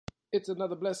It's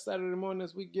another blessed Saturday morning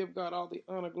as we give God all the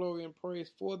honor, glory, and praise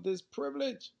for this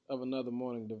privilege of another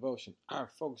morning devotion. Our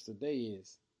focus today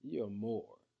is you're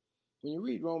more. When you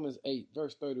read Romans 8,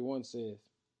 verse 31 says,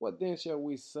 "What then shall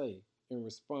we say in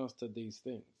response to these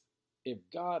things? If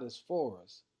God is for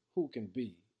us, who can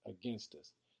be against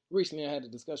us?" Recently, I had a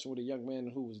discussion with a young man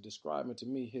who was describing to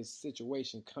me his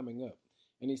situation coming up.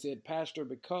 And he said, "Pastor,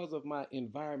 because of my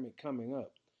environment coming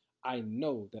up, I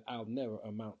know that I'll never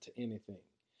amount to anything."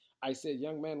 I said,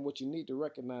 "Young man, what you need to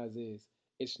recognize is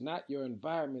it's not your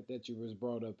environment that you was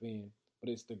brought up in, but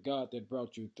it's the God that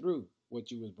brought you through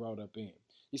what you was brought up in."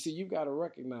 You see, you've got to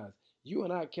recognize you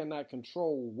and I cannot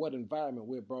control what environment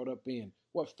we're brought up in,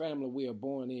 what family we are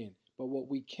born in. But what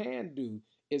we can do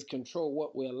is control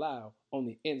what we allow on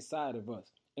the inside of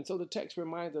us. And so the text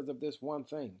reminds us of this one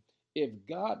thing. If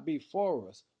God be for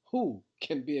us, who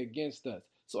can be against us?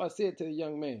 So I said to the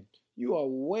young man, you are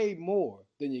way more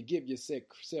than you give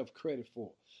yourself credit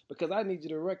for. Because I need you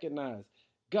to recognize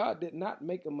God did not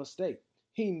make a mistake.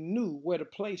 He knew where to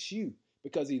place you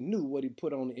because he knew what he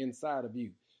put on the inside of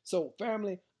you. So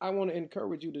family, I want to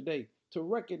encourage you today to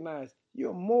recognize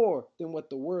you're more than what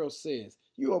the world says.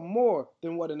 You are more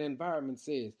than what an environment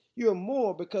says. You are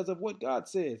more because of what God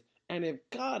says. And if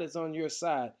God is on your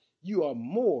side, you are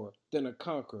more than a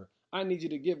conqueror. I need you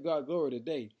to give God glory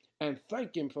today and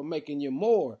thank him for making you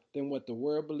more than what the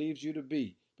world believes you to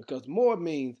be. Because more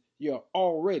means you're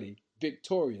already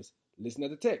victorious. Listen to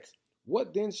the text.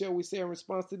 What then shall we say in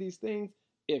response to these things?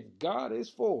 If God is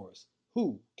for us,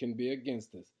 who can be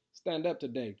against us? Stand up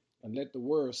today and let the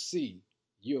world see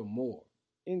you're more.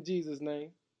 In Jesus'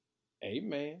 name,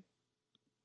 amen.